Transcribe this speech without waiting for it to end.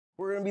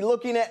We're going to be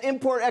looking at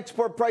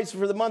import-export prices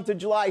for the month of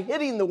July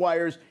hitting the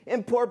wires.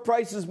 Import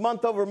prices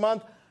month over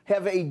month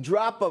have a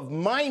drop of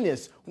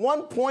minus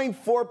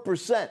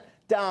 1.4%,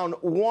 down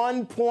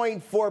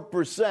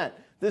 1.4%.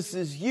 This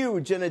is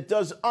huge, and it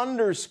does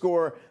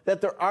underscore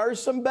that there are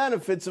some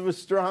benefits of a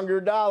stronger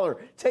dollar.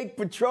 Take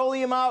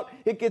petroleum out,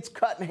 it gets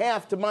cut in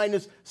half to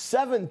minus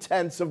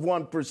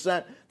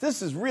 0.7%.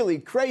 This is really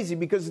crazy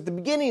because at the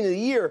beginning of the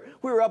year,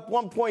 we were up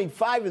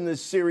 1.5 in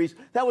this series.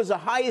 That was the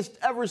highest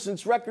ever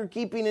since record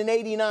keeping in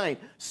 '89.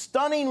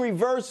 Stunning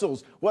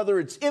reversals, whether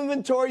it's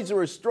inventories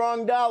or a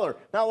strong dollar.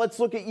 Now let's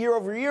look at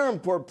year-over-year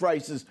import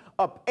prices,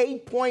 up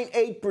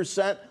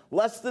 8.8%,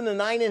 less than the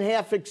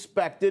 9.5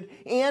 expected.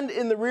 And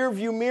in the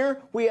rearview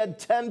mirror, we had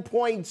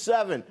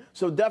 10.7.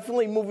 So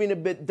definitely moving a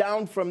bit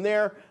down from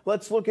there.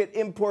 Let's look at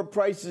import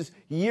prices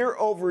year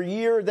over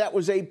year. That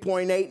was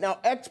 8.8. Now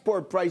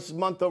export prices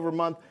month over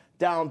month,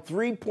 down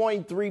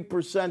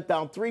 3.3%,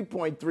 down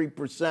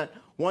 3.3%.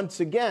 Once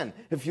again,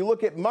 if you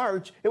look at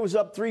March, it was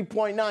up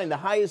 3.9, the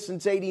highest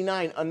since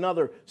 '89,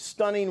 another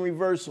stunning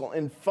reversal.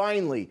 And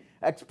finally,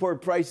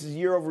 export prices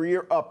year over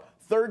year up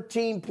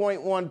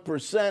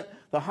 13.1%.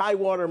 The high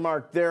water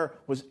mark there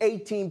was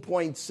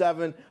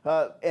 18.7,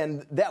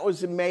 and that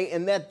was in May,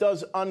 and that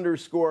does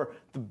underscore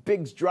the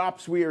big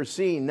drops we are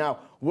seeing. Now,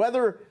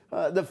 whether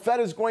the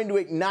Fed is going to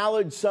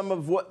acknowledge some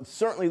of what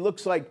certainly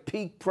looks like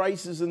peak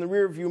prices in the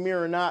rearview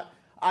mirror or not,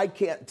 I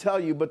can't tell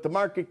you, but the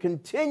market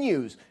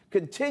continues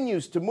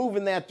to move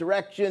in that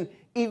direction,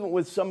 even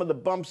with some of the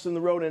bumps in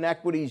the road in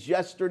equities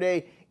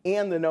yesterday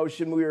and the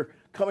notion we were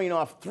coming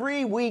off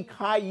 3-week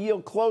high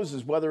yield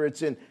closes, whether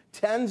it's in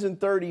 10s and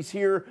 30s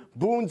here,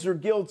 boons or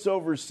gilts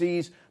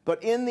overseas.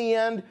 But in the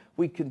end,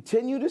 we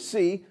continue to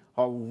see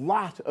a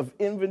lot of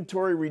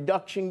inventory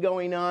reduction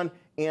going on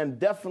and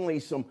definitely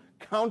some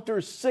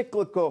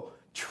counter-cyclical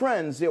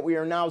trends that we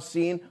are now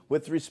seeing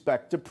with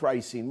respect to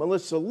pricing.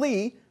 Melissa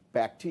Lee,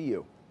 back to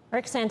you.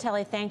 Rick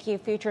Santelli, thank you.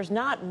 Futures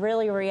not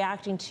really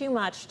reacting too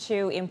much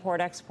to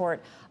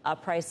import-export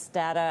price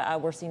data.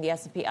 We're seeing the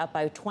S&P up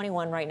by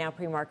 21 right now,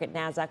 pre-market.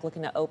 NASDAQ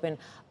looking to open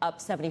up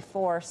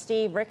 74.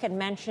 Steve, Rick had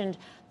mentioned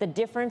the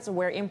difference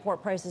where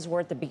import prices were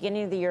at the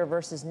beginning of the year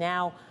versus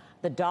now.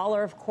 The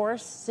dollar, of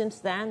course, since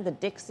then, the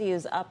Dixie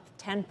is up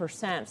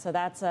 10%. So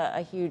that's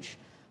a huge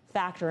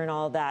factor in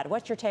all of that.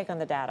 What's your take on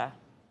the data?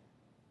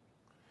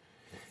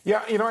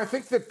 Yeah, I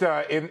think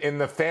that in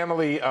the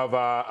family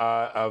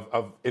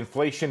of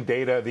inflation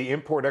data, the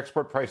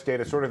import-export price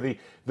data, sort of the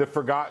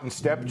forgotten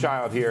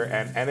stepchild here,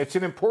 and it's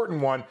an important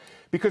one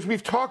because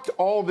we've talked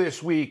all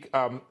this week.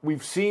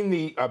 We've seen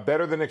the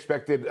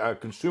better-than-expected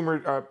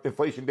consumer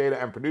inflation data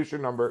and producer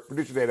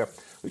data.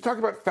 We talked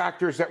about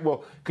factors that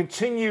will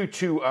continue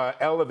to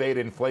elevate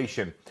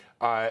inflation,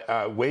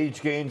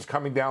 wage gains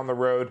coming down the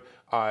road,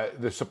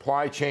 the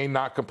supply chain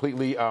not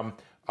completely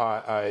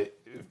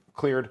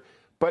cleared.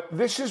 But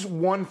this is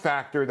one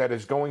factor that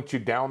is going to,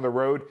 down the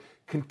road,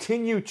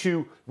 continue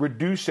to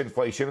reduce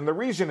inflation. And the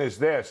reason is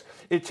this.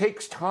 It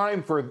takes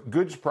time for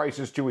goods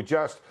prices to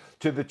adjust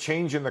to the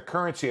change in the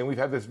currency. And we've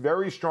had this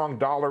very strong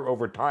dollar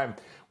over time.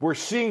 We're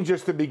seeing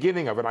just the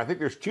beginning of it. I think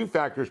there's two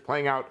factors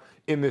playing out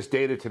in this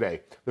data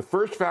today. The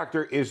first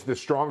factor is the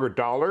stronger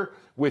dollar,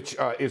 which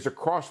is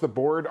across the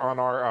board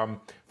on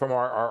from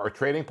our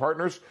trading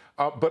partners,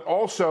 but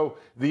also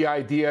the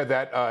idea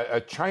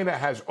that China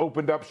has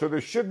opened up. So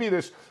there should be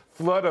this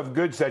flood of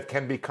goods that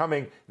can be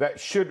coming that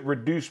should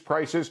reduce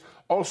prices.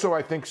 Also,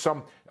 I think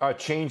some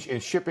change in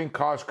shipping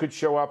costs could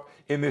show up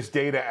in this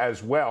data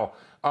as well.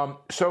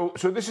 So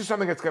this is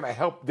something that's going to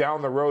help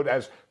down the road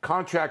as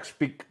contracts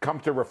come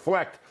to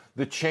reflect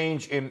the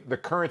change in the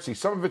currency.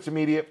 Some of it's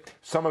immediate,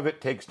 some of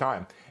it takes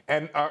time.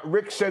 And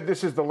Rick said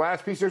this is the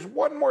last piece. There's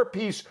one more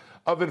piece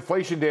of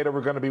inflation data we're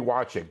going to be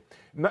watching.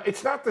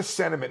 It's not the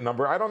sentiment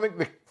number. I don't think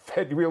the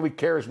Fed really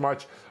cares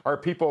much. Are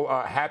people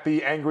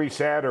happy, angry,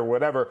 sad, or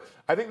whatever?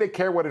 I think they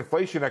care what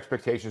inflation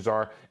expectations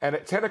are. And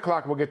at 10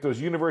 o'clock, we'll get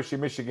those University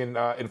of Michigan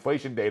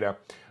inflation data.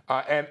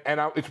 And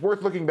it's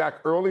worth looking back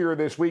earlier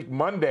this week,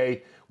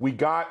 Monday, we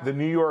got the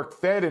New York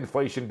Fed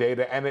inflation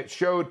data, and it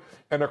showed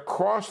an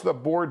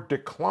across-the-board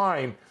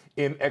decline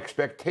in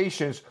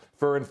expectations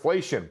for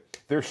inflation.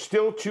 They're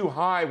still too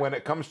high when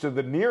it comes to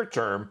the near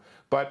term,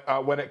 but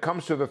when it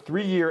comes to the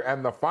 3-year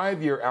and the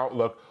 5-year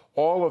outlook,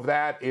 all of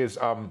that is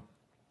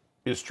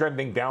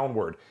trending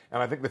downward.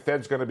 And I think the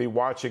Fed's going to be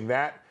watching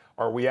that.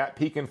 Are we at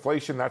peak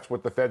inflation? That's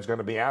what the Fed's going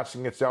to be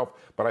asking itself.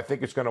 But I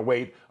think it's going to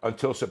wait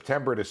until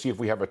September to see if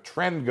we have a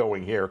trend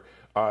going here,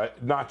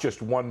 not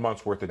just 1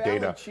 month's worth of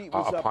data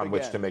upon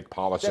which to make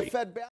policy.